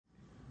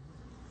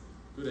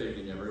Good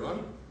evening,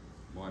 everyone.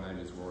 My name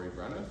is Rory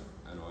Braniff,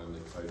 and I'm the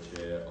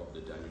co-chair of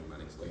the Daniel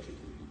Mannix Lecture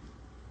Committee,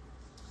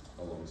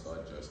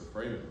 alongside Joseph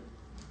Freeman.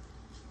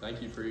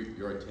 Thank you for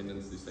your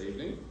attendance this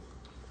evening.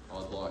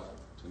 I'd like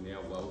to now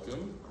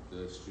welcome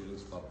the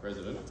Students' Club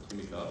President,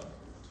 Kimiko,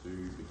 to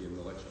begin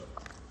the lecture.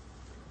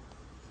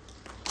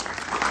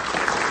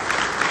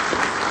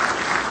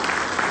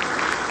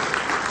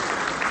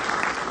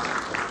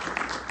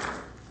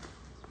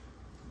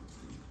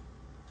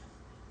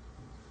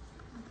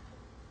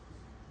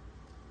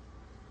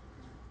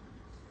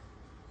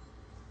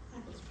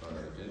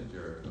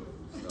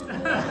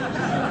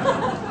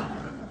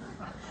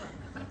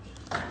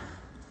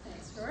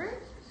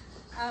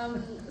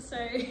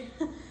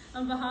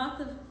 On behalf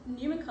of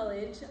Newman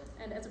College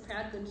and as a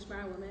proud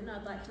Gunditjmara woman,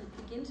 I'd like to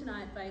begin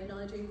tonight by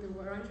acknowledging the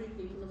Wurundjeri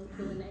people of the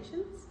Kulin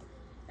Nations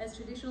as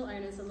traditional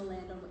owners of the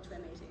land on which we're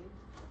meeting.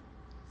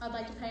 I'd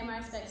like to pay my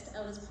respects to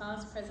elders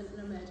past, present and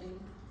emerging,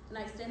 and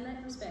I extend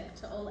that respect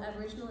to all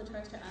Aboriginal and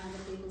Torres Strait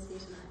Islander peoples here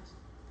tonight.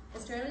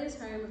 Australia is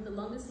home of the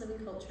longest living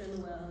culture in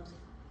the world,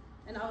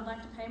 and I would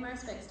like to pay my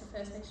respects to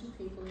First Nation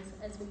peoples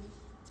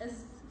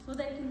for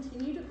their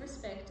continued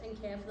respect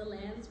and care for the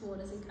lands,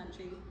 waters and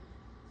country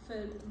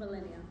for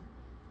millennia.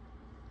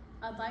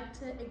 I'd like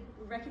to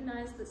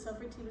recognise that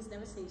sovereignty was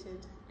never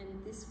ceded, and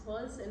this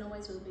was and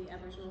always will be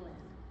Aboriginal land.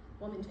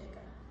 Wominjeka.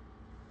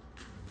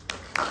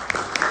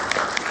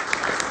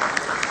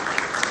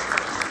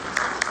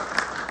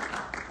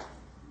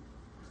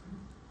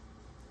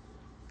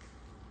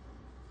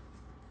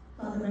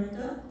 Father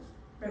Rector,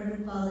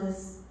 Reverend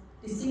Fathers,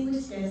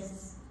 distinguished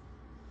guests,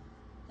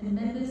 and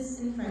members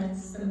and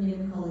friends of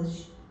Newman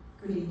College,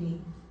 good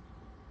evening.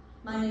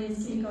 My name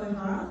is Kimiko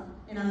O'Hara,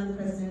 and I'm the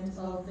president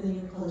of the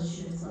Newman College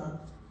Students'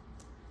 Club.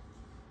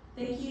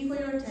 Thank you for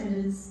your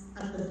attendance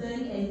at the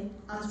 38th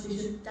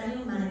Archbishop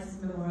Daniel Mannix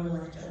Memorial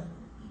Lecture.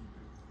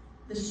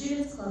 The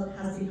Students' Club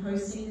has been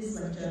hosting this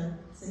lecture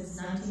since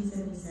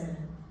 1977.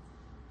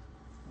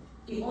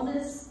 It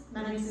honours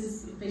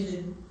Mannix's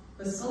vision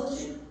for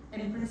scholarship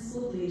and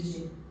principled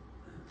leadership.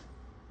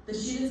 The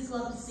Students'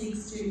 Club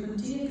seeks to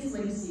continue his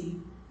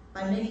legacy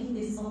by making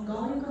this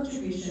ongoing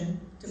contribution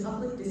to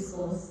public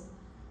discourse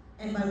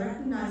and by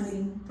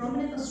recognising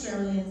prominent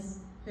Australians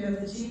who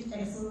have achieved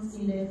excellence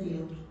in their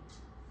field.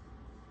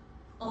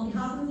 On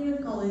behalf of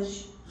Newman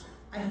College,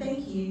 I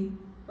thank you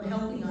for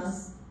helping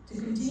us to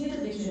continue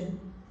the vision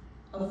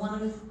of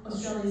one of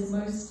Australia's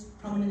most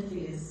prominent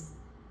figures.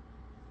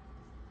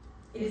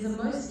 It is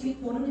a most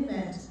important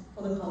event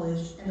for the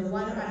college and the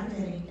wider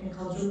academic and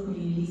cultural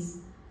communities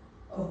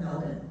of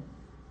Melbourne.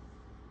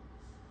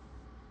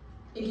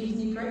 It gives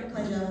me great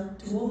pleasure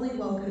to warmly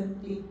welcome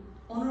the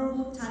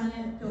Honourable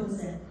Tanya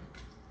Plibersek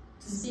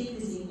to speak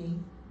this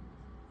evening.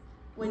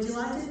 We're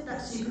delighted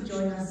that she could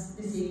join us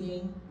this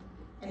evening,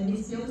 and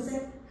Ms.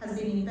 Plibersek has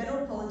been in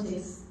federal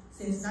politics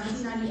since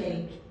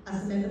 1998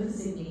 as a member for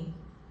Sydney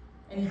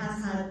and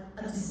has had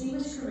a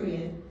distinguished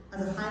career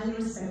as a highly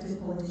respected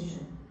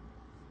politician.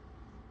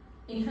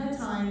 In her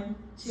time,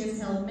 she has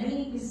held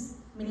many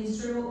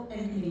ministerial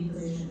and committee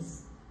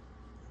positions.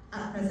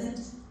 At present,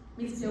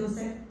 Ms.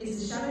 Plibersek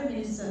is the Shadow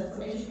Minister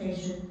for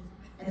Education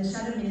and the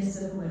Shadow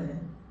Minister for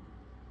Women.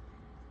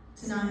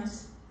 Tonight,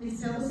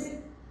 Ms.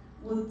 Plibersek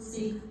will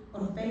speak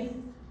on faith,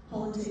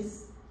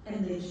 politics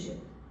and leadership.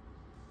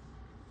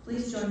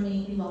 Please join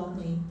me in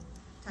welcoming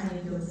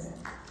Tanya Plibersek.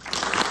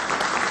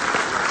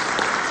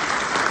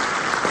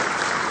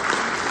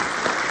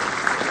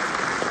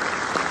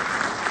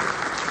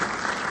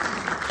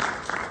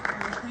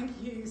 Thank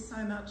you so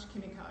much,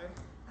 Kimiko.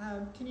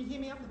 Can you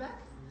hear me up the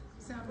back?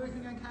 Sound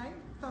working okay?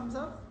 Thumbs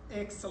up?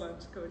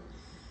 Excellent, good.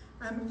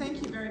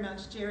 Thank you very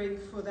much, Jerry,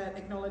 for that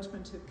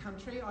acknowledgement of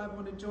country. I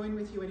want to join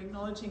with you in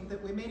acknowledging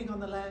that we're meeting on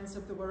the lands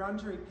of the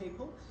Wurundjeri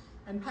people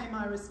and pay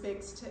my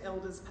respects to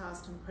elders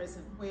past and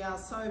present. We are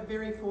so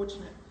very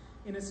fortunate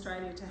in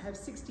Australia to have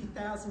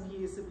 60,000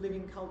 years of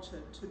living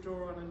culture to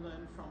draw on and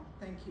learn from.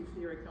 Thank you for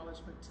your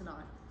acknowledgement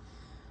tonight.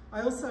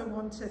 I also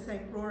want to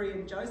thank Rory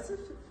and Joseph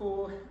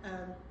for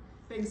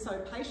being so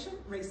patient,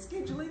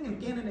 rescheduling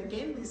again and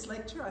again this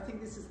lecture. I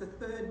think this is the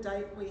third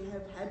date we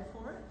have had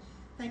for it.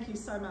 Thank you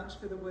so much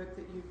for the work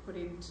that you've put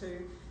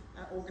into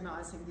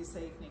organising this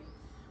evening.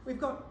 We've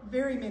got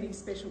very many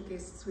special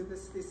guests with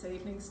us this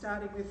evening,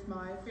 starting with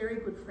my very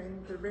good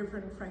friend, the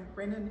Reverend Frank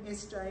Brennan,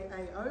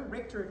 SJAO,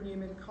 Rector of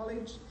Newman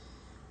College,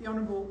 the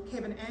Honourable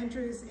Kevin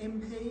Andrews,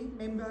 MP,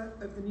 Member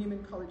of the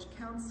Newman College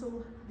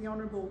Council, the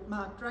Honourable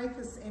Mark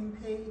Dreyfus,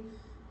 MP,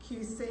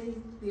 QC,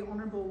 the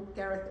Honourable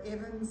Gareth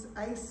Evans,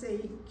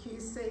 AC,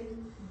 QC,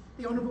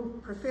 the Honourable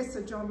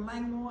Professor John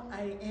Langmore,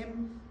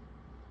 AM,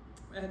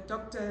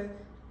 Dr.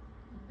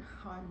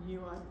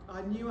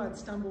 I knew I'd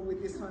stumble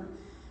with this one.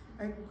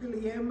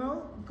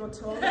 Guillermo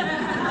Gottol.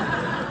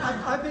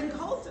 I've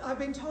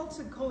been told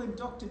to call him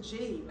Dr.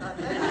 G, but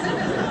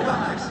that's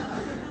right.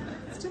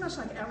 It's too much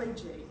like Ali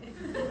G.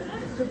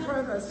 The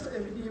Provost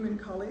of Newman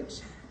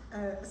College,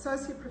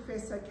 Associate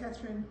Professor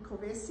Catherine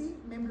Corvesi,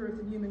 Member of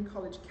the Newman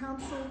College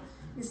Council,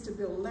 Mr.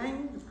 Bill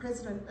Lang, the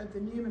President of the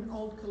Newman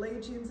Old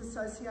Collegians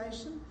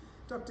Association,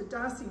 Dr.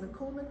 Darcy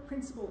McCormick,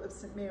 Principal of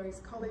St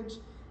Mary's College,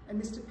 and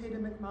Mr. Peter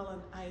McMullen,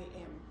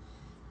 AM.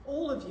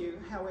 All of you,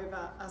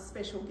 however, are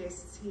special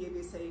guests here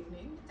this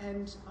evening,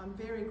 and I'm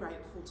very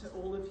grateful to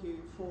all of you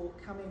for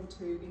coming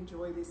to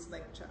enjoy this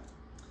lecture.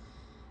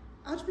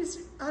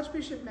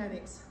 Archbishop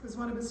Mannix was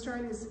one of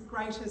Australia's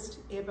greatest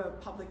ever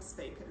public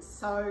speakers,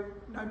 so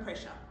no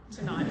pressure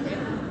tonight.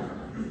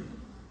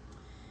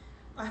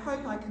 I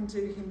hope I can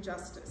do him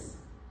justice.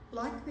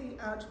 Like the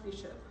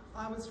Archbishop,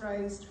 I was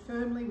raised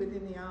firmly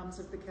within the arms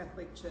of the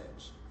Catholic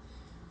Church.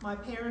 My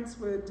parents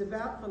were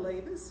devout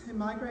believers who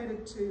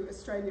migrated to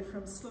Australia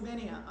from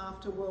Slovenia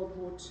after World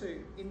War II,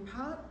 in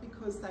part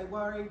because they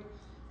worried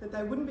that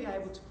they wouldn't be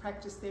able to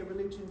practice their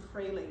religion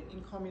freely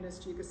in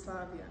communist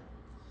Yugoslavia.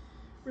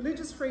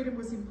 Religious freedom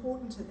was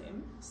important to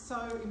them,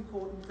 so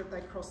important that they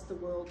crossed the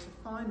world to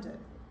find it.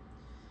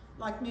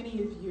 Like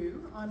many of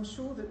you, I'm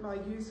sure that my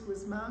youth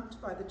was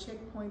marked by the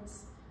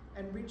checkpoints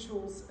and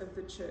rituals of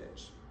the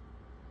church.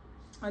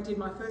 I did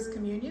my first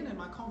communion and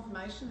my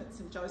confirmation at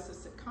St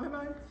Joseph's at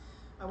Como.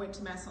 I went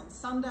to Mass on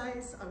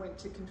Sundays, I went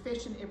to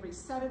confession every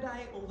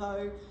Saturday,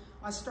 although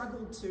I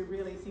struggled to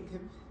really think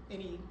of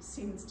any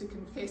sins to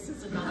confess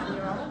as a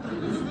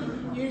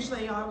 9-year-old.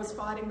 Usually I was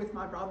fighting with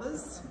my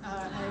brothers,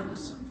 and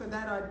for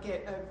that I'd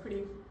get a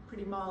pretty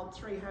mild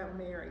 3 Hail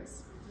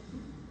Marys.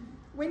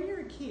 When you're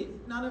a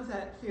kid, none of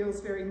that feels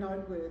very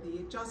noteworthy,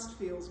 it just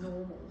feels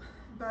normal.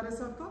 But as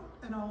I've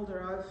gotten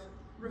older, I've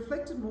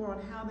reflected more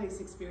on how these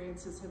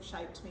experiences have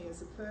shaped me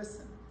as a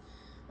person,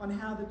 on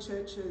how the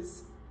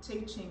church's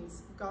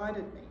teachings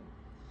guided me,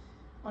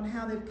 on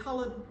how they've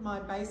coloured my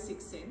basic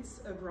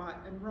sense of right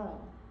and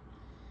wrong.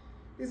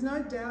 There's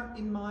no doubt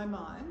in my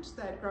mind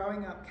that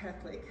growing up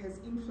Catholic has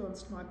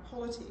influenced my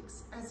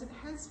politics, as it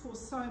has for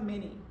so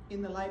many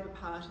in the Labor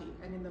Party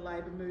and in the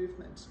Labor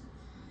movement,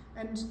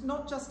 and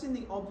not just in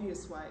the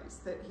obvious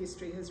ways that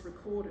history has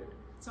recorded.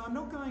 So I'm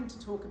not going to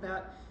talk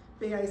about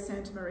B.A.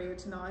 Santa Maria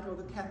tonight or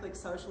the Catholic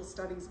Social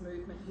Studies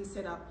movement he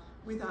set up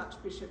with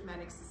Archbishop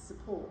Mannix's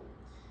support,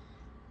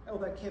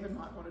 although Kevin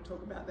might want to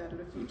talk about that at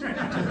a future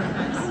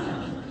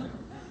date.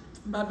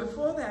 But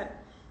before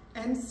that,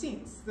 and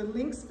since, the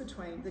links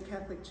between the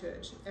Catholic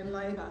Church and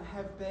Labor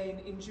have been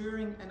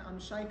enduring and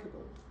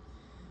unshakable.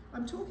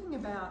 I'm talking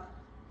about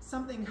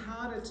something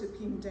harder to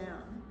pin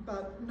down,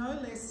 but no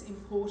less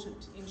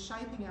important in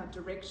shaping our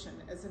direction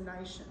as a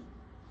nation.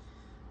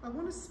 I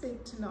want to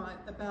speak tonight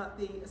about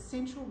the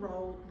essential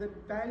role that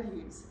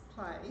values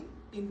play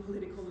in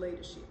political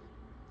leadership.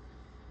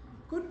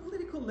 Good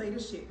political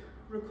leadership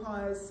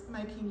requires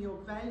making your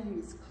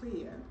values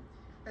clear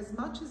as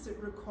much as it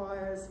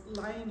requires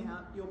laying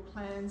out your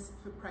plans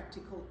for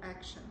practical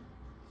action.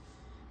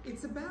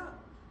 It's about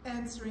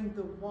answering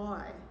the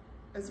why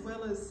as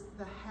well as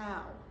the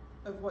how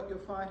of what you're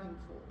fighting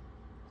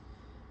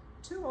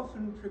for. Too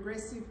often,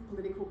 progressive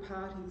political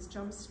parties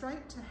jump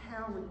straight to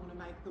how we want to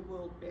make the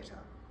world better.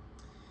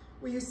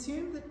 We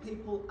assume that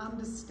people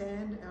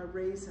understand our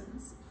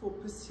reasons for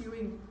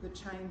pursuing the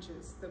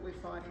changes that we're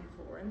fighting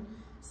for, and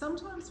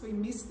sometimes we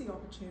miss the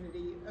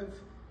opportunity of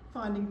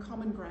finding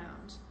common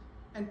ground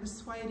and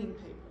persuading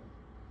people.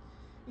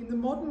 In the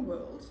modern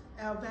world,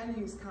 our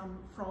values come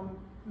from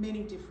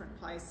many different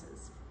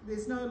places.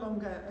 There's no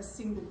longer a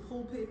single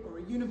pulpit or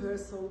a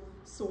universal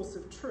source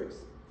of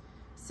truth.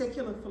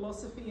 Secular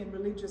philosophy and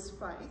religious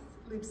faith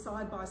live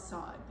side by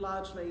side,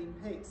 largely in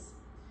peace.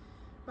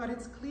 But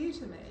it's clear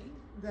to me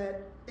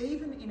that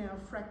even in our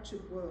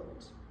fractured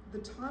world, the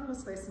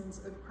timeless lessons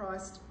of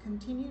Christ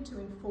continue to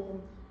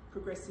inform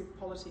progressive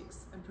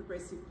politics and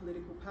progressive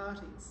political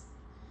parties.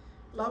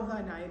 Love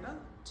thy neighbour,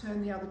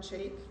 turn the other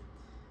cheek.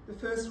 The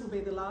first will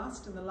be the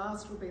last, and the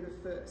last will be the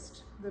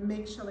first. The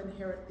meek shall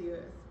inherit the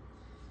earth.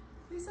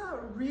 These are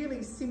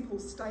really simple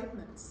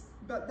statements,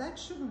 but that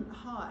shouldn't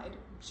hide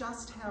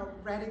just how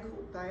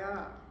radical they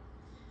are.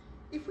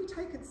 If we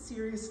take it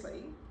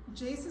seriously,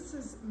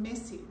 Jesus'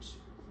 message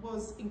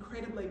was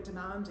incredibly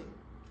demanding.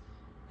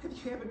 Have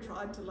you ever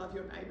tried to love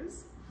your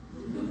neighbours?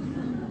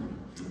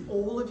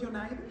 All of your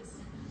neighbours?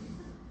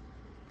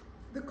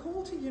 The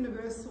call to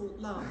universal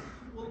love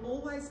will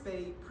always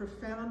be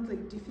profoundly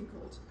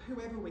difficult,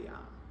 whoever we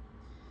are.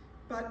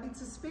 But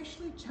it's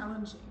especially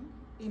challenging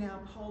in our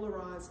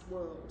polarised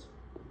world.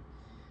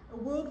 A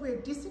world where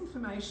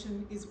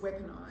disinformation is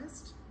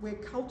weaponised, where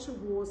culture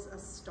wars are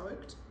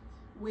stoked,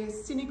 where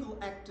cynical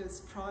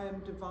actors try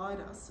and divide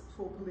us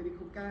for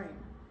political gain,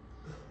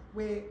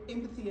 where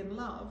empathy and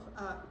love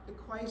are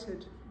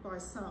equated by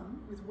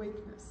some with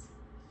weakness.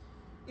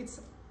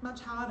 It's much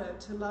harder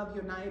to love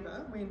your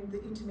neighbour when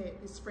the internet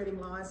is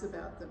spreading lies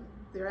about them.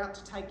 They're out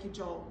to take your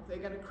job, they're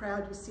going to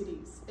crowd your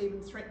cities,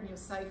 even threaten your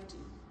safety.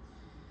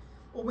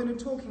 Or when a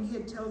talking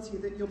head tells you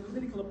that your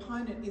political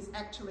opponent is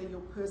actually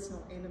your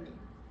personal enemy.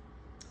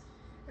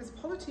 As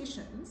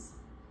politicians,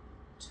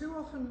 too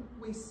often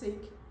we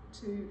seek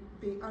to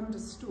be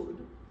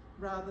understood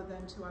rather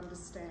than to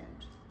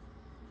understand,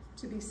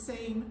 to be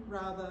seen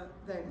rather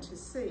than to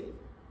see.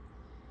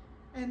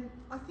 And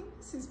I think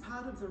this is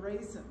part of the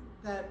reason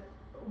that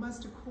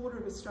almost a quarter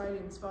of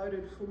Australians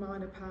voted for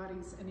minor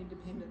parties and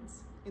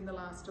independents in the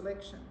last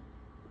election.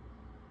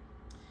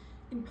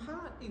 In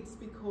part, it's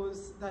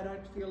because they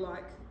don't feel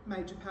like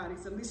major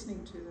parties are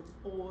listening to them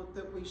or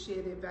that we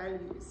share their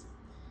values.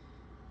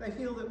 They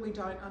feel that we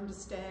don't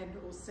understand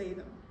or see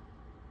them.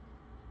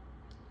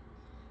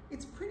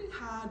 It's pretty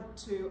hard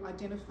to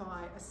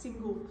identify a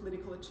single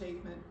political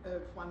achievement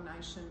of One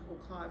Nation or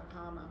Clive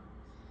Palmer.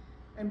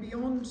 And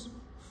beyond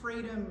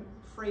freedom,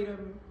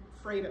 freedom,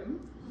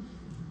 freedom,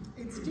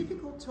 it's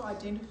difficult to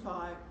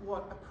identify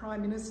what a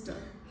Prime Minister,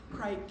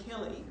 Craig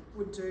Kelly,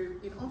 would do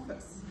in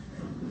office.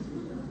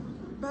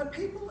 But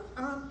people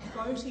aren't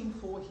voting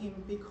for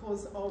him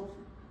because of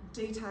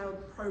detailed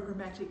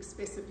programmatic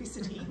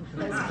specificity,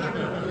 as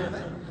Kevin would call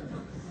it.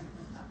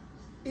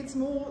 It's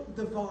more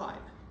the vibe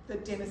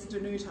that Dennis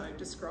Denuto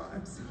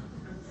describes.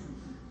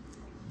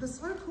 The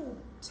so-called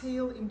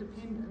teal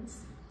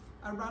independents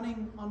are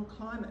running on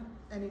climate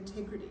and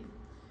integrity,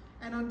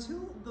 and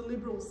until the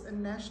Liberals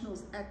and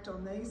Nationals act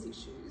on these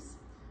issues,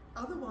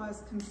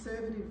 otherwise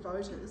Conservative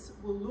voters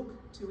will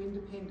look to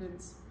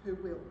independents who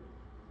will.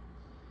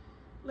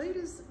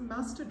 Leaders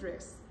must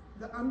address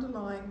the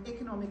underlying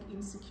economic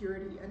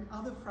insecurity and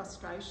other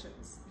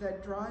frustrations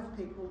that drive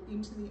people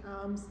into the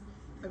arms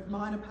of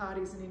minor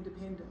parties and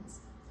independents,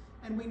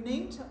 and we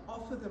need to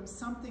offer them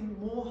something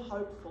more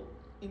hopeful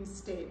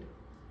instead.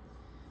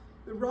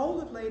 The role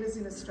of leaders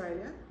in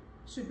Australia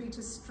should be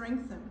to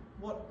strengthen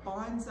what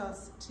binds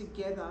us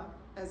together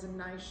as a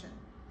nation,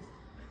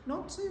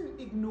 not to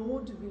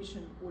ignore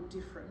division or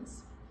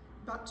difference,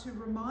 but to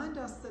remind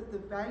us that the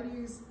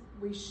values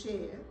we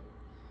share,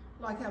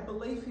 like our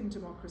belief in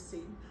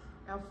democracy,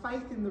 our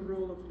faith in the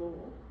rule of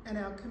law, and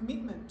our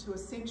commitment to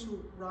essential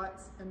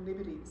rights and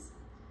liberties.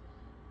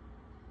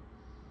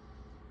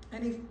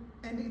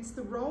 And it's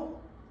the role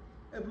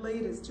of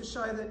leaders to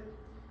show that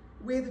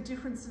where the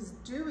differences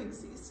do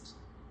exist,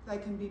 they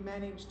can be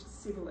managed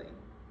civilly.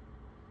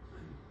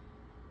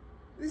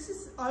 This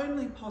is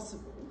only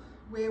possible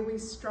where we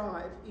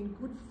strive in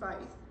good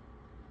faith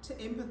to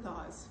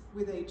empathise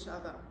with each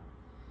other,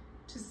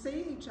 to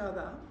see each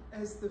other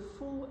as the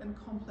full and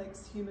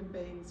complex human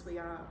beings we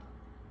are.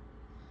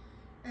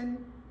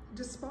 And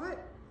despite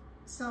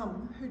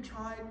some who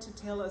try to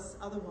tell us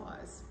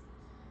otherwise,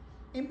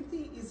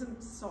 empathy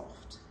isn't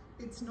soft,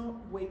 it's not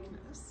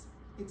weakness,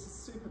 it's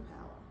a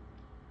superpower.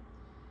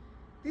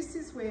 This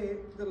is where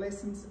the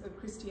lessons of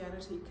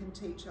Christianity can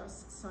teach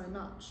us so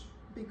much,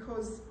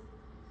 because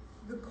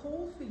the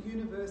call for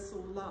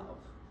universal love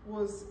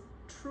was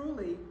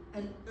truly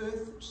an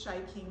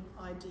earth-shaking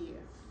idea.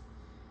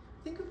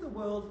 Think of the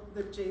world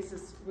that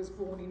Jesus was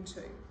born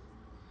into.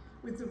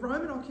 With the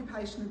Roman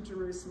occupation of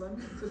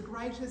Jerusalem, the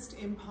greatest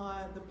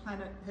empire the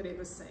planet had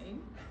ever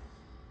seen,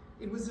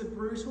 it was a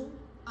brutal,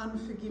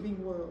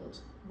 unforgiving world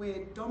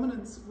where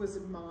dominance was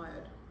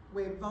admired,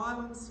 where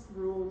violence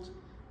ruled,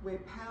 where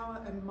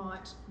power and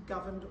might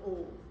governed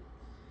all.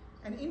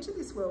 And into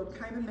this world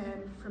came a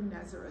man from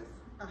Nazareth,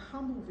 a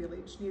humble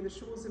village near the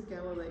shores of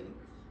Galilee,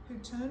 who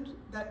turned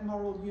that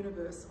moral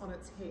universe on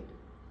its head.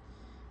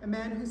 A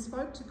man who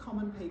spoke to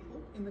common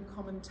people in the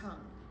common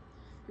tongue,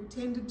 who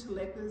tended to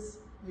lepers,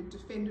 who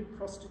defended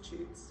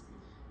prostitutes,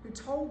 who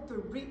told the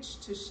rich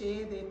to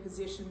share their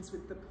possessions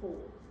with the poor.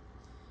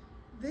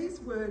 These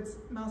words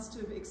must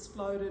have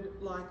exploded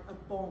like a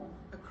bomb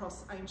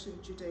across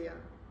ancient Judea,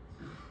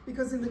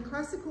 because in the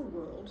classical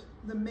world,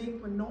 the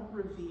meek were not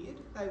revered,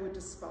 they were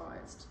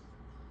despised.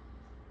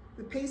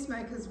 The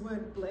peacemakers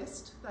weren't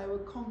blessed, they were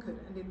conquered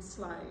and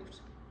enslaved.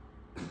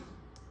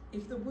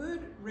 If the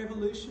word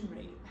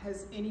revolutionary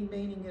has any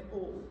meaning at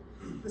all,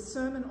 the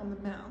Sermon on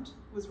the Mount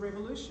was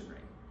revolutionary.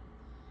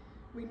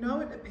 We know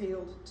it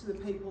appealed to the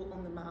people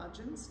on the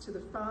margins, to the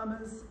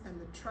farmers and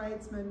the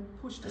tradesmen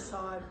pushed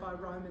aside by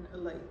Roman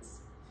elites.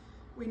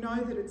 We know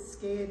that it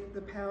scared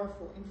the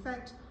powerful. In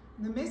fact,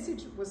 the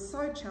message was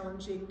so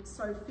challenging,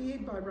 so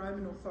feared by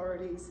Roman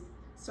authorities,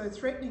 so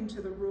threatening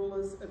to the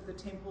rulers of the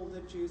temple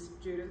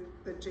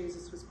that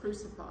Jesus was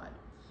crucified.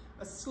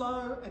 A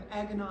slow and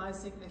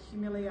agonising and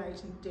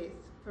humiliating death.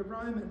 For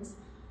Romans,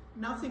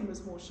 nothing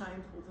was more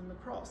shameful than the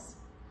cross.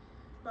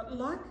 But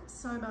like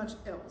so much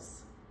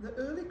else, the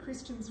early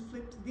Christians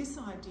flipped this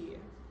idea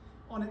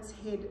on its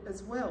head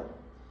as well.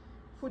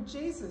 For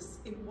Jesus,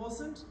 it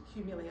wasn't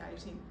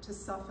humiliating to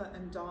suffer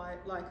and die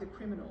like a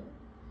criminal.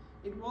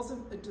 It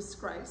wasn't a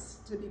disgrace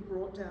to be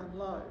brought down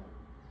low.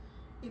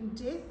 In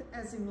death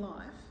as in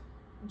life,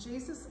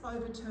 Jesus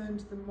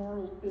overturned the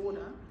moral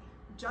order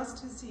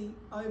just as he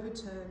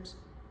overturned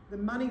the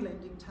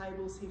money-lending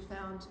tables he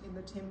found in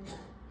the temple.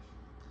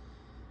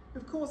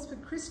 Of course, for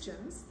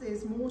Christians,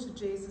 there's more to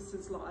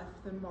Jesus' life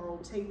than moral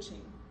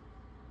teaching.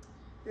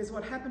 There's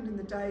what happened in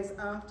the days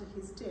after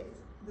his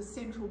death, the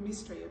central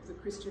mystery of the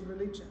Christian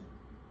religion.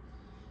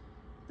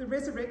 The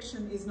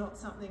resurrection is not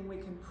something we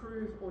can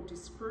prove or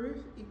disprove.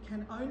 It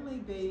can only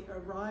be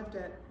arrived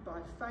at by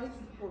faith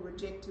or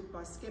rejected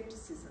by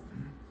scepticism.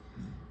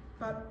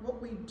 But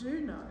what we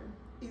do know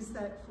is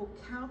that for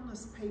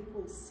countless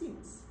people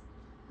since,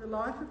 the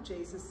life of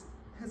Jesus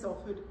has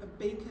offered a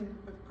beacon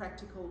of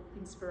practical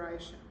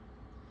inspiration.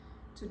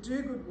 To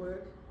do good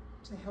work,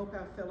 to help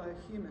our fellow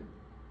human,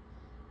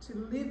 to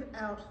live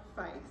out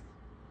faith,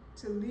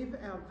 to live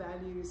our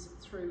values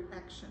through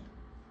action.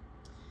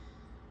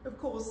 Of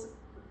course,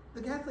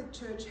 the Catholic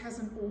Church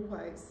hasn't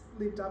always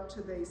lived up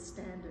to these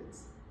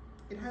standards.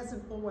 It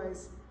hasn't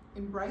always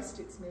embraced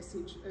its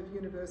message of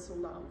universal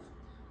love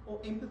or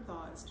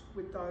empathised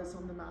with those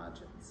on the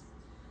margins.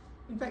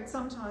 In fact,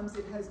 sometimes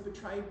it has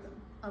betrayed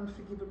them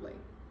unforgivably.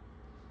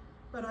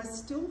 But I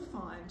still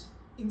find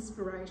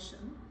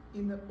inspiration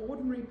in the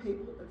ordinary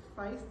people of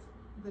faith,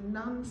 the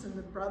nuns and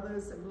the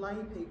brothers and lay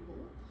people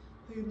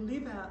who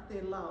live out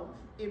their love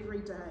every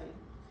day,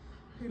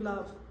 who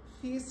love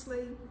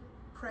fiercely,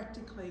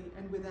 practically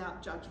and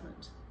without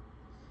judgment.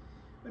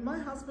 When my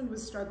husband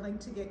was struggling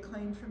to get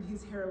clean from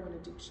his heroin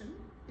addiction,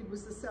 it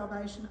was the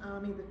Salvation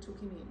Army that took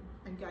him in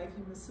and gave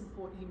him the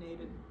support he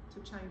needed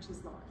to change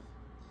his life.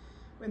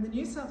 When the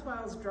New South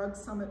Wales Drug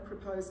Summit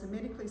proposed a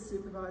medically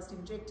supervised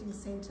injecting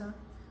centre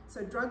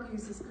so drug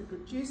users could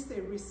reduce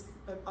their risk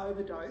of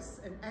overdose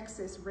and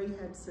access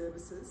rehab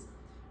services,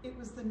 it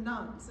was the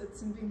nuns at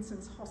St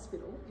Vincent's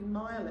Hospital in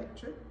my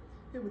electorate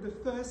who were the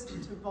first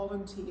to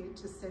volunteer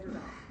to set it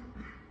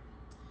up.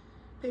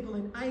 People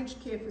in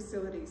aged care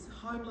facilities,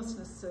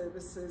 homelessness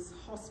services,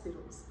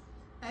 hospitals,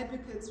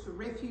 advocates for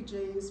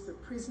refugees, for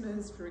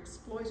prisoners, for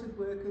exploited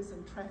workers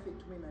and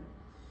trafficked women.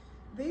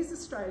 These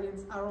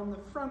Australians are on the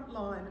front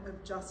line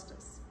of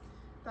justice.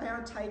 They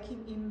are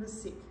taking in the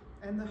sick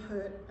and the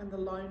hurt and the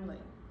lonely.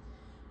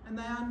 And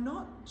they are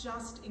not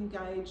just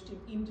engaged in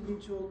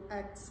individual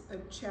acts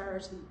of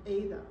charity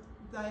either.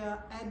 They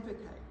are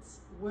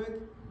advocates,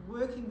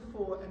 working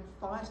for and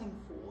fighting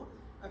for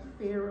a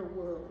fairer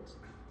world.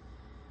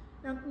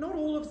 Now, not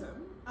all of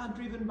them are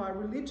driven by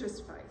religious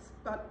faith,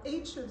 but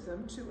each of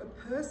them, to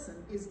a person,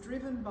 is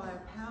driven by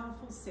a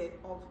powerful set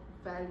of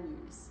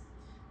values,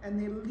 and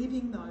they're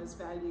living those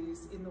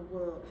values in the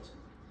world.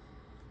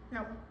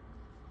 Now,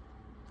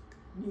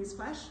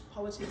 newsflash,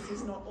 politics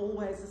is not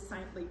always a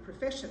saintly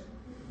profession,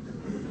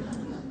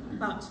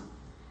 but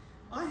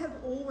I have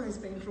always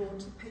been drawn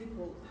to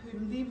people who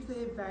live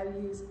their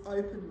values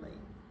openly,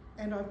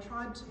 and I've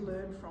tried to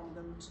learn from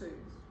them too,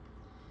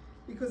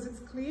 because it's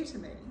clear to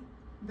me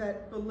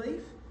that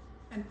belief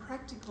and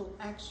practical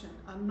action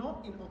are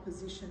not in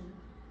opposition.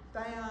 They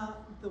are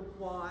the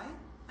why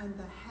and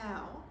the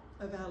how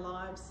of our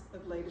lives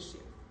of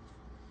leadership.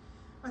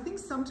 I think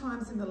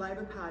sometimes in the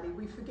Labor Party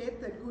we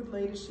forget that good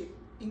leadership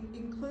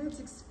includes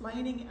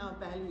explaining our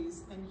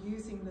values and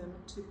using them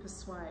to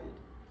persuade.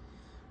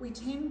 We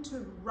tend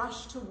to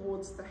rush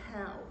towards the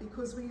how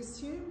because we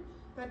assume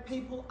that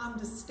people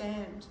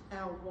understand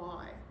our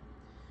why.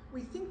 We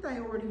think they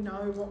already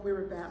know what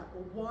we're about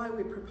or why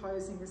we're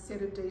proposing a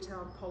set of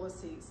detailed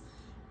policies.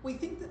 We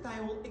think that they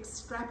will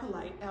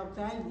extrapolate our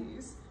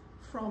values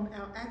from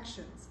our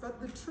actions, but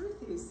the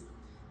truth is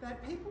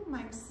that people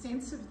make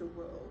sense of the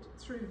world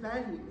through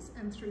values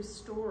and through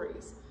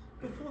stories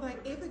before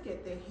they ever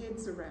get their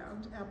heads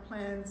around our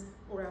plans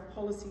or our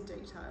policy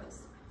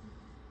details.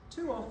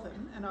 Too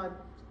often, and I'd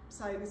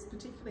say this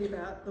particularly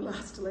about the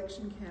last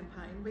election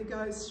campaign, we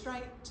go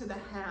straight to the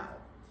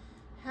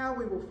how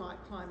we will fight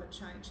climate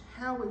change,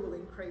 how we will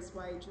increase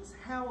wages,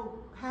 how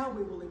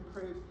we will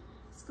improve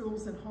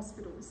schools and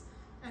hospitals.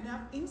 And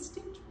our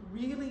instinct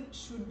really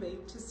should be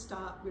to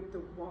start with the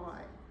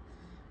why.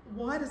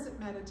 Why does it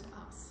matter to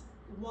us?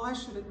 Why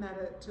should it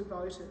matter to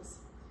voters?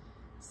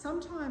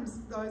 Sometimes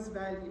those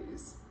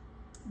values,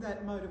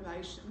 that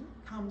motivation,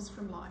 comes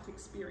from life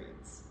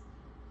experience.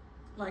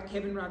 Like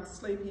Kevin Rudd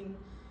sleeping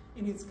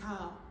in his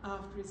car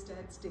after his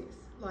dad's death.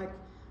 Like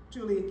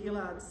Julia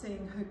Gillard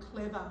seeing her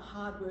clever,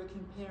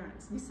 hard-working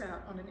parents miss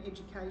out on an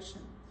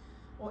education.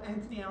 Or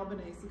Anthony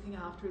Albanese looking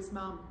after his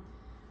mum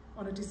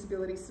on a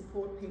disability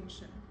support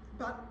pension.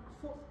 But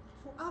for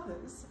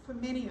others, for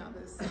many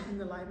others in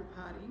the Labor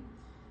Party,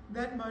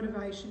 that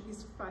motivation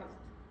is faith,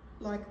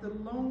 like the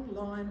long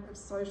line of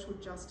social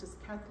justice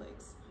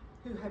Catholics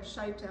who have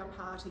shaped our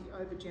party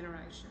over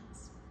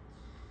generations.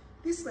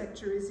 This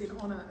lecture is in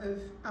honour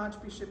of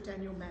Archbishop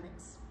Daniel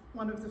Mannix,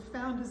 one of the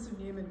founders of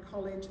Newman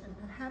College and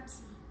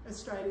perhaps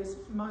Australia's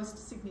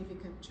most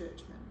significant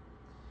churchman.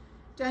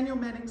 Daniel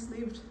Mannix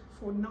lived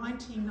for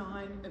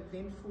 99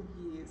 eventful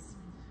years,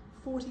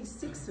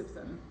 46 of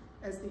them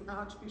as the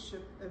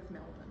Archbishop of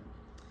Melbourne.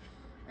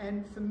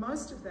 And for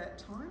most of that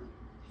time,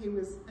 he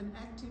was an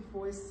active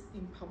voice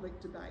in public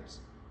debate.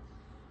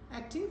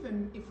 Active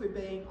and, if we're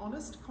being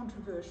honest,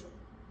 controversial.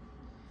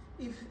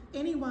 If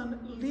anyone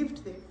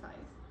lived their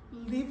faith,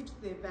 lived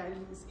their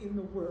values in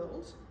the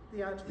world,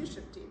 the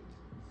Archbishop did.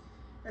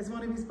 As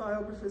one of his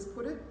biographers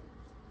put it,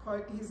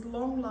 quote, "His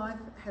long life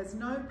has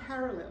no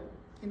parallel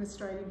in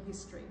Australian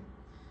history.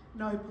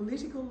 No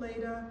political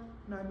leader,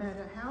 no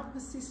matter how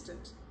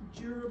persistent,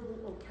 durable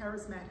or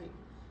charismatic,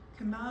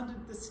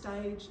 commanded the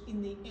stage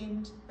in the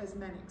end as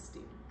Mannix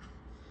did.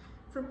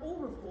 From all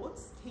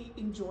reports, he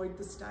enjoyed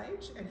the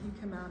stage and he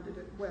commanded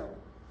it well.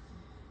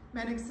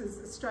 Mannix's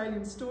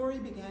Australian story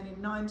began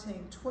in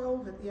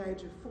 1912 at the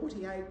age of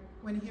 48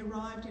 when he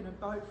arrived in a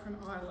boat from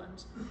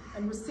Ireland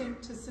and was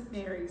sent to St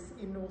Mary's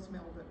in North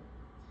Melbourne.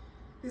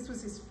 This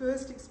was his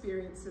first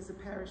experience as a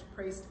parish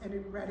priest, and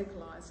it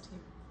radicalised him.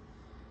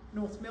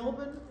 North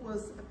Melbourne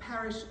was a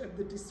parish of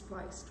the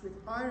displaced, with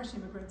Irish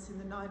immigrants in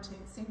the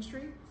 19th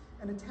century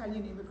and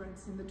Italian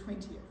immigrants in the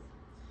 20th.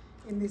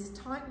 In this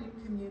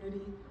tight-knit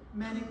community,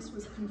 Mannix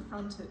was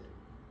confronted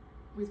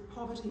with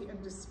poverty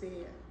and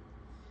despair.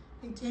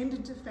 He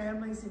tended to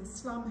families in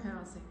slum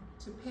housing,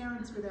 to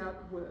parents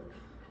without work,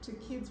 to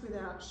kids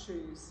without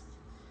shoes.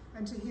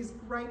 And to his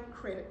great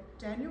credit,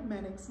 Daniel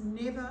Mannix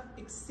never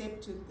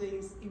accepted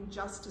these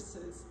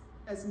injustices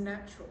as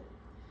natural.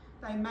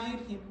 They made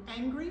him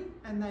angry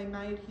and they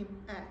made him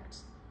act.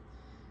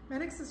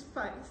 Mannix's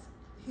faith,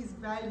 his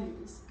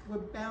values, were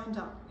bound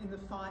up in the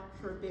fight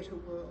for a better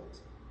world.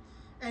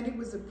 And it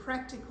was a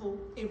practical,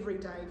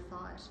 everyday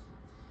fight.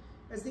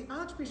 As the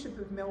Archbishop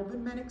of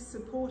Melbourne, Mannix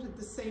supported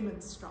the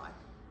seamen's strike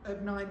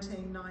of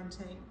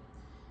 1919.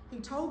 He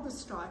told the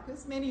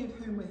strikers, many of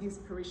whom were his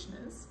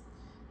parishioners,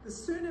 the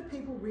sooner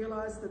people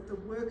realise that the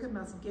worker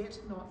must get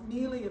not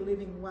merely a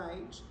living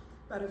wage,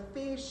 but a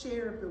fair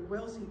share of the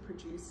wealth he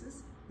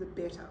produces, the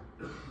better.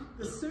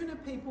 The sooner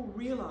people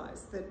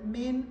realise that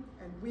men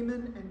and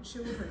women and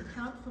children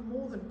count for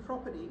more than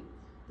property,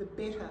 the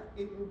better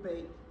it will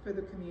be for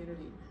the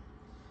community.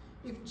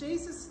 If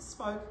Jesus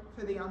spoke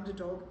for the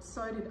underdog,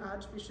 so did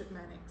Archbishop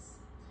Mannix.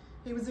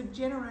 He was a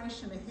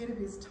generation ahead of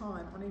his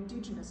time on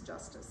Indigenous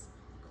justice,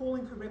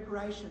 calling for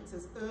reparations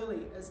as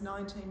early as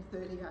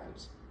 1938.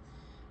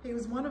 He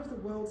was one of the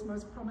world's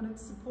most prominent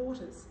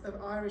supporters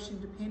of Irish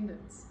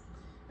independence.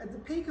 At the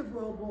peak of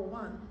World War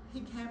I,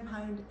 he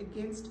campaigned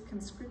against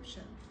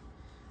conscription.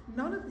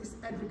 None of this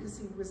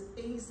advocacy was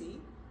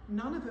easy,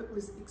 none of it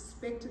was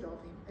expected of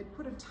him. It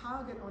put a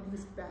target on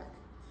his back.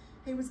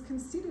 He was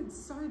considered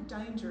so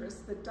dangerous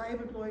that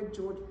David Lloyd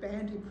George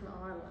banned him from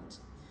Ireland.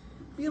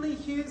 Billy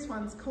Hughes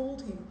once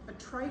called him a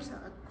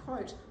traitor,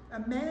 quote,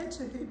 a man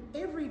to whom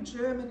every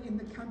German in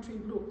the country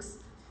looks.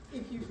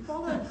 If you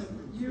follow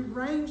him, you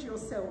range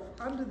yourself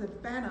under the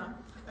banner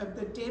of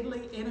the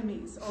deadly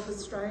enemies of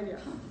Australia.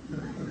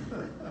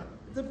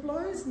 The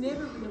blows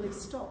never really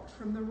stopped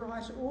from the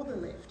right or the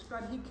left,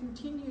 but he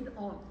continued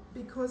on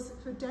because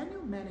for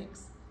Daniel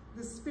Mannix,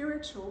 the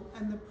spiritual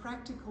and the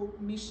practical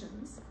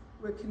missions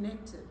were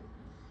connected.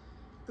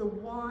 The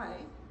why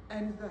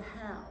and the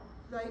how,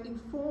 they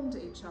informed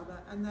each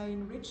other and they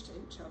enriched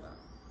each other.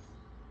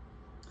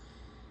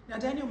 Now,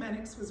 Daniel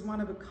Mannix was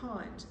one of a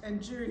kind,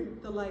 and during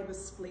the Labor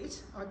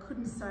split, I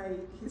couldn't say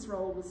his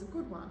role was a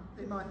good one.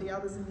 There might be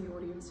others in the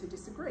audience who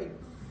disagree.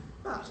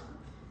 But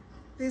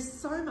there's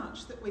so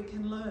much that we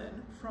can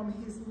learn from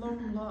his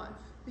long life,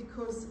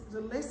 because the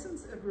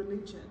lessons of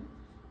religion,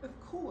 of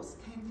course,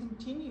 can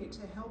continue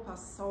to help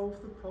us solve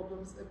the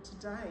problems of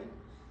today.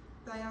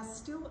 They are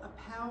still a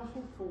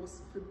powerful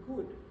force for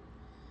good.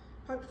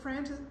 Pope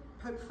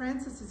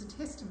Francis is a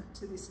testament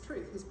to this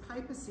truth. His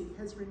papacy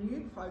has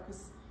renewed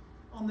focus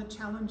on the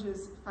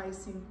challenges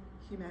facing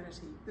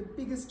humanity, the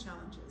biggest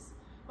challenges,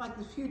 like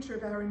the future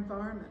of our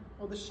environment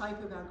or the shape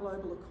of our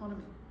global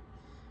economy,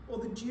 or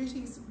the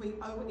duties we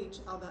owe each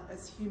other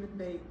as human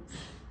beings.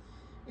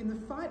 In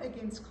the fight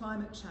against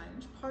climate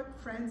change, Pope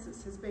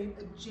Francis has been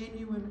a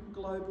genuine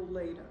global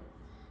leader.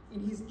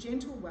 In his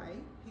gentle way,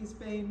 he's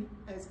been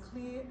as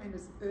clear and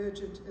as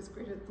urgent as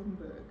Greta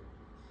Thunberg.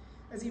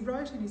 As he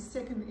wrote in his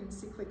second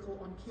encyclical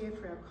on care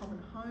for our common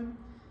home,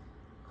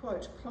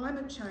 quote,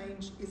 climate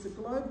change is a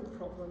global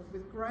problem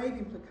with grave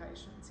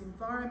implications,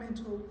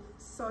 environmental,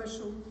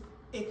 social,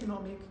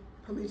 economic,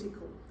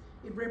 political.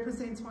 It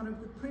represents one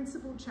of the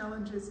principal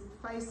challenges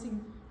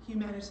facing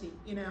humanity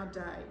in our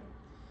day.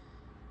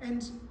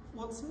 And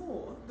what's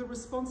more, the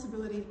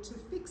responsibility to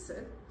fix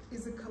it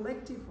is a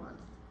collective one.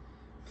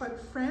 Pope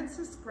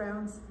Francis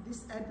grounds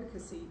this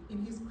advocacy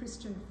in his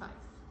Christian faith,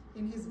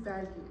 in his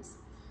values.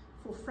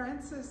 For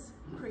Francis,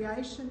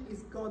 creation is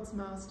God's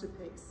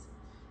masterpiece.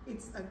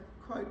 It's a,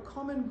 quote,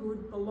 common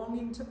good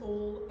belonging to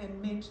all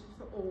and meant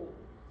for all.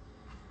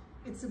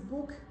 It's a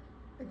book,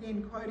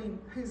 again quoting,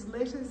 whose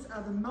letters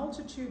are the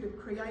multitude of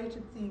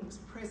created things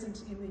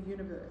present in the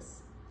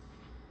universe.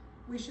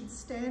 We should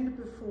stand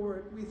before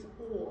it with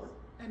awe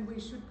and we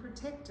should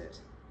protect it.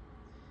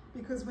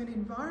 Because when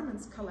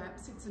environments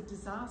collapse, it's a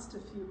disaster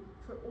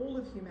for all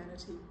of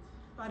humanity,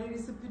 but it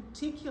is a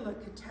particular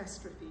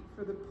catastrophe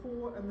for the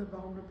poor and the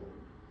vulnerable.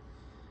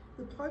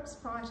 The Pope's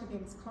fight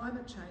against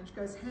climate change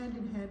goes hand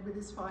in hand with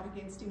his fight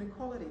against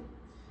inequality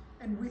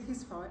and with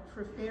his fight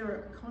for a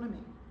fairer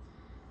economy.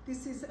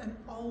 This is an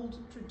old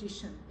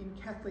tradition in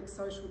Catholic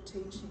social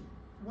teaching,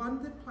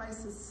 one that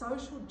places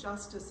social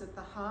justice at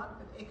the heart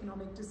of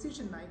economic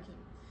decision-making,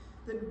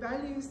 that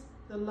values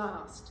the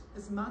last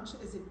as much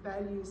as it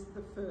values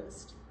the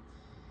first.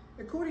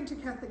 According to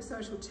Catholic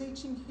social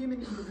teaching,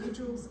 human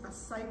individuals are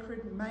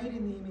sacred, made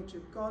in the image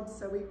of God,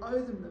 so we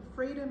owe them the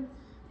freedom,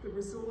 the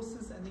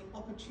resources and the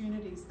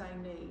opportunities they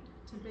need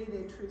to be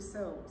their true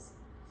selves.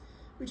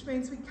 Which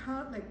means we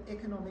can't let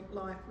economic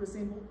life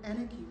resemble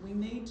anarchy. We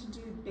need to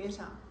do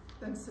better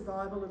than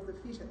survival of the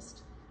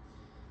fittest.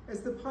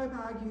 As the Pope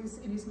argues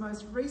in his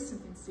most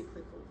recent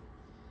encyclical,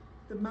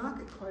 The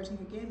market, quoting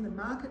again, the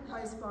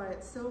marketplace by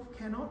itself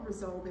cannot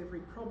resolve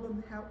every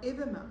problem,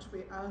 however much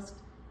we're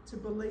asked to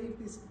believe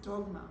this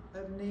dogma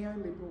of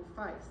neoliberal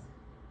faith.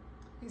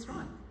 He's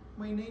right.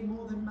 We need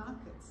more than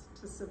markets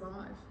to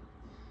survive.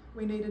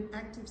 We need an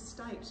active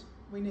state.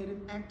 We need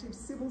an active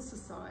civil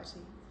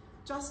society,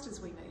 just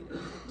as we need an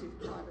active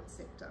private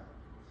sector.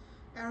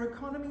 Our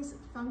economies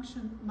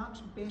function much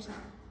better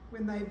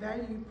when they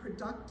value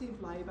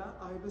productive labour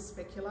over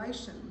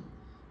speculation,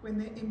 when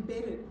they're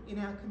embedded in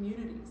our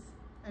communities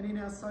and in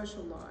our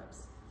social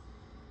lives.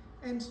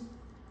 And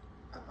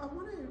I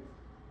want to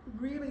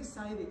really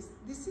say this.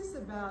 This is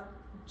about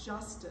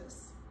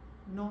justice,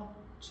 not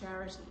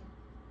charity.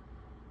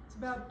 It's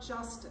about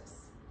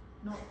justice,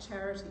 not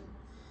charity.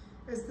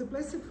 As the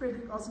Blessed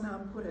Frederick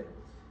Ozanam put it,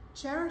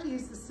 charity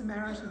is the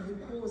Samaritan who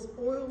pours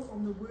oil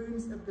on the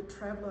wounds of the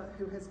traveller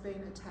who has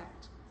been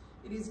attacked.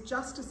 It is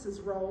justice's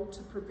role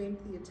to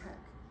prevent the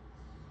attack.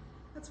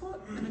 That's what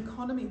an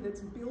economy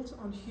that's built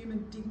on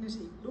human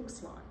dignity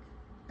looks like.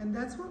 And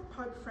that's what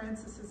Pope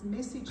Francis's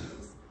message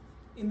is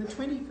in the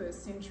 21st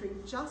century,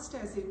 just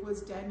as it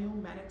was Daniel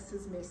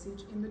Mannix's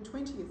message in the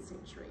 20th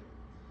century.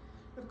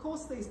 Of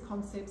course, these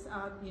concepts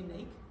aren't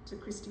unique to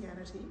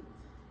Christianity.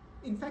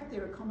 In fact,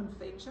 they're a common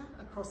feature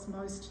across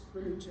most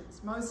religions.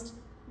 Most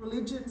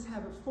religions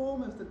have a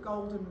form of the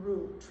golden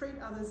rule: treat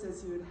others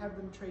as you would have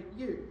them treat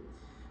you.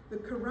 The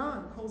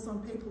Quran calls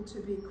on people to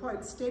be,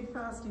 quote,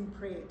 steadfast in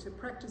prayer, to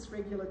practice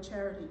regular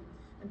charity,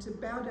 and to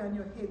bow down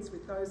your heads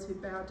with those who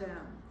bow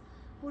down.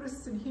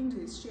 Buddhists and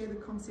Hindus share the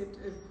concept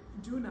of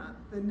duna,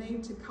 the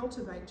need to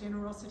cultivate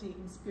generosity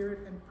in spirit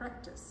and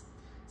practice.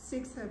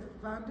 Sikhs have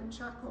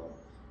vandachako,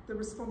 the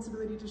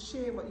responsibility to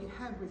share what you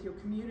have with your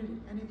community.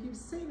 And if you've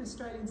seen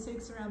Australian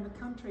Sikhs around the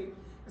country,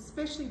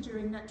 especially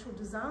during natural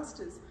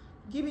disasters,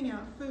 giving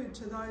out food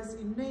to those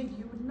in need,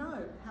 you would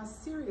know how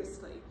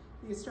seriously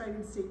the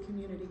Australian Sikh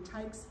community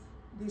takes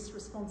this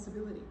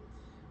responsibility.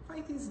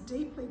 Faith is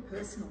deeply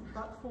personal,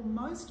 but for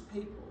most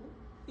people,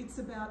 it's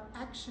about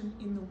action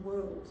in the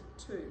world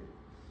too.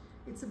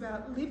 It's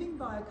about living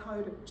by a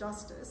code of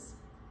justice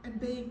and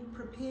being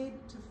prepared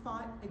to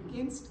fight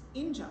against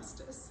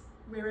injustice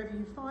wherever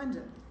you find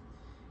it.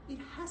 It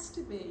has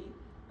to be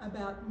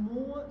about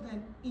more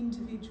than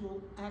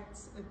individual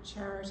acts of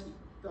charity,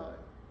 though.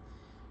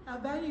 Our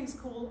values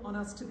call on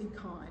us to be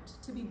kind,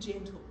 to be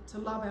gentle, to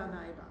love our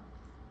neighbour.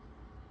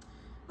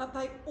 But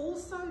they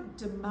also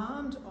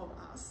demand of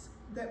us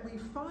that we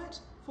fight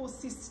for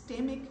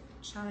systemic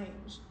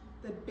change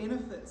that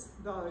benefits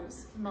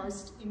those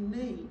most in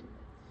need.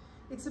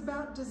 It's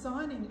about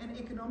designing an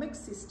economic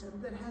system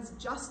that has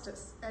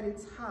justice at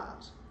its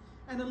heart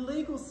and a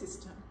legal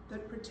system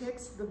that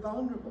protects the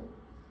vulnerable.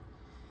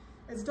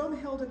 As Dom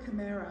Helder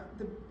Camara,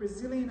 the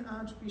Brazilian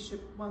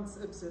Archbishop, once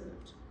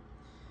observed,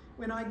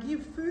 "When I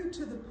give food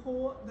to the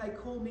poor, they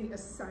call me a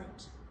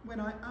saint. When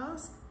I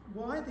ask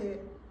why there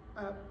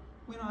are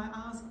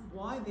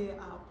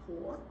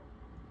poor,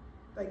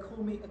 they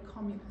call me a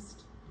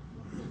communist."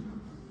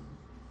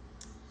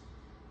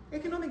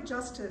 Economic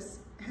justice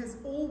has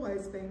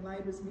always been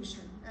Labor's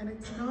mission, and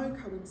it's no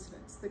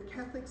coincidence that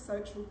Catholic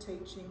social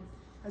teaching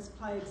has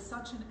played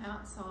such an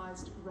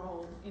outsized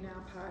role in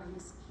our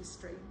party's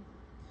history.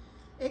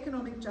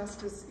 Economic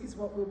justice is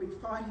what we'll be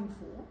fighting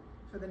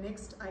for the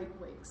next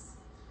 8 weeks.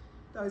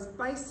 Those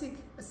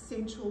basic,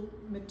 essential,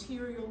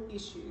 material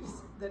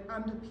issues that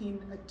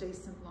underpin a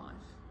decent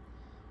life,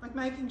 like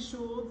making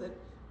sure that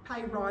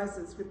pay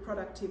rises with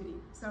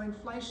productivity, so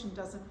inflation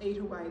doesn't eat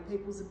away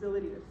people's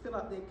ability to fill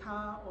up their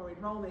car or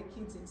enrol their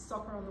kids in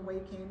soccer on the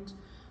weekend,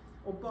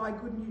 or buy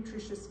good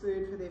nutritious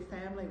food for their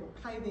family, or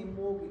pay their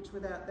mortgage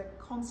without that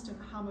constant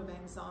hum of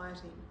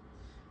anxiety.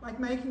 Like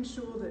making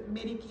sure that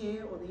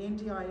Medicare or the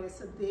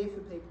NDIS are there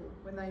for people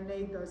when they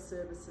need those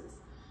services.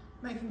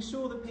 Making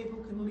sure that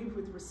people can live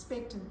with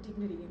respect and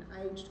dignity in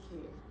aged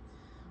care.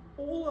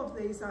 All of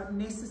these are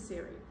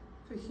necessary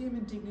for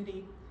human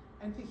dignity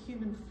and for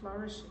human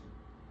flourishing.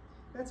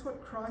 That's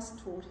what Christ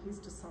taught his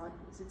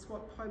disciples. It's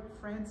what Pope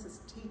Francis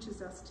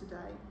teaches us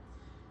today.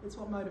 It's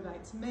what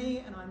motivates me,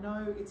 and I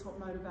know it's what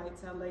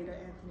motivates our leader,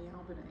 Anthony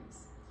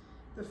Albanese.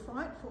 The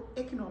fight for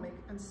economic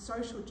and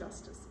social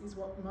justice is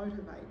what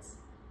motivates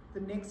the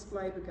next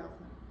Labor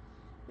government.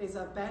 These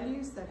are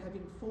values that have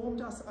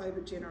informed us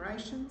over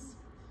generations.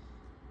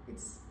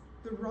 It's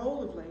the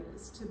role of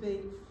leaders to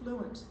be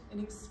fluent in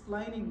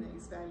explaining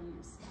these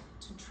values,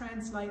 to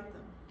translate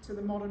them to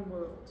the modern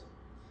world.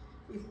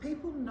 If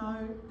people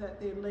know that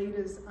their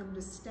leaders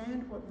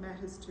understand what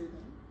matters to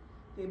them,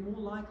 they're more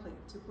likely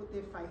to put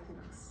their faith in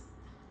us.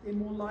 They're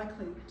more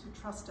likely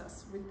to trust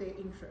us with their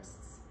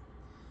interests.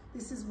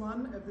 This is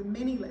one of the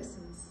many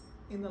lessons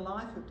in the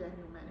life of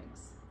Daniel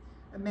Mannix,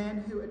 a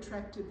man who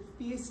attracted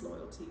fierce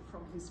loyalty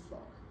from his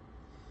flock.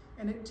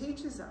 And it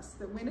teaches us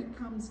that when it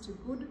comes to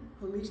good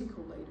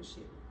political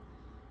leadership,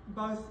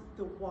 both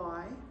the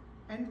why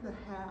and the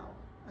how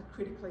are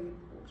critically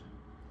important.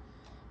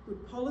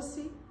 Good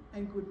policy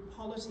and good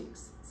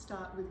politics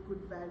start with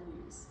good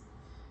values.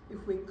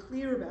 If we're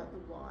clear about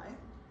the why,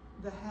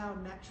 the how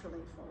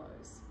naturally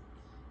follows.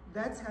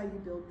 That's how you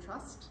build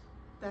trust,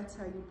 That's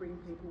how you bring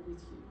people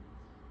with you.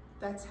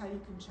 That's how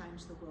you can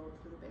change the world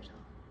for the better.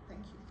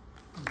 Thank you.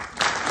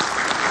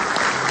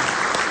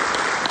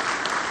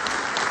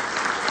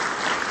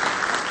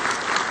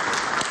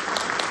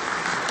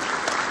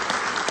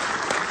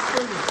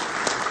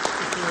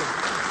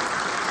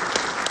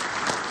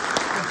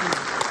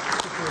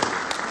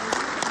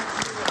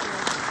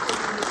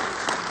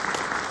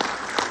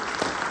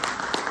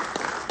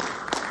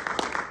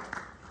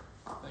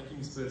 Thank you,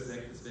 Ms.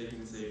 Plibersek, for speaking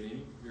this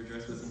evening. Your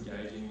address was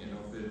engaging and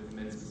offered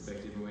immense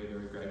perspective, and we're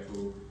very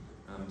grateful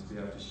to be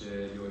able to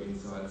share your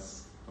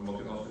insights on what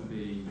can often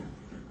be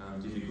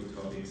difficult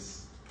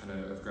topics and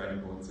of great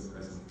importance at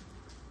present.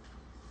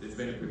 It's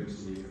been a privilege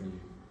to hear from you.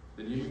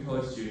 The Newman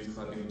College Students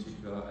Club in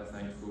particular are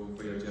thankful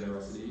for your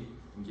generosity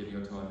in giving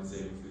your time this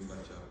evening for this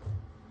lecture.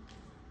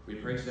 We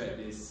appreciate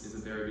this is a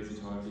very busy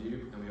time for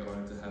you, and we are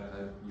honoured to have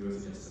had you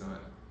as a guest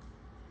tonight.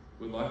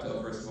 We'd like to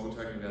offer a small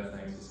token of our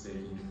thanks for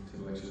speaking to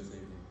the lecture this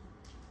evening.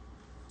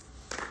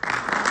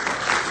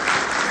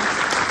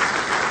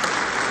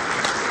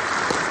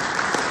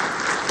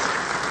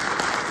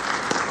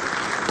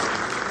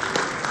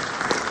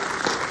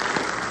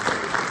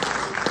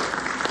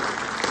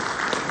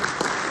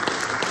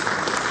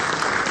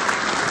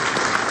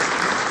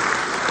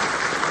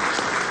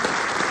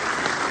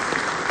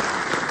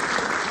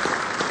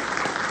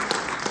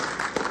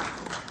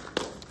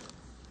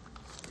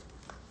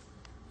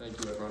 Thank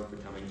you everyone for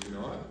coming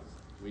tonight.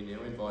 We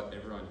now invite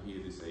everyone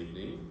here this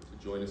evening to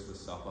join us for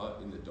supper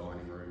in the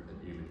dining room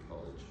at Newman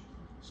College.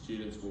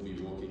 Students will be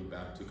walking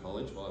back to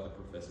college via the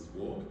Professor's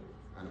Walk,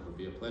 and it would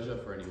be a pleasure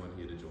for anyone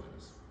here to join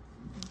us.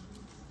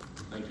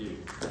 Thank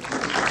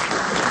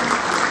you.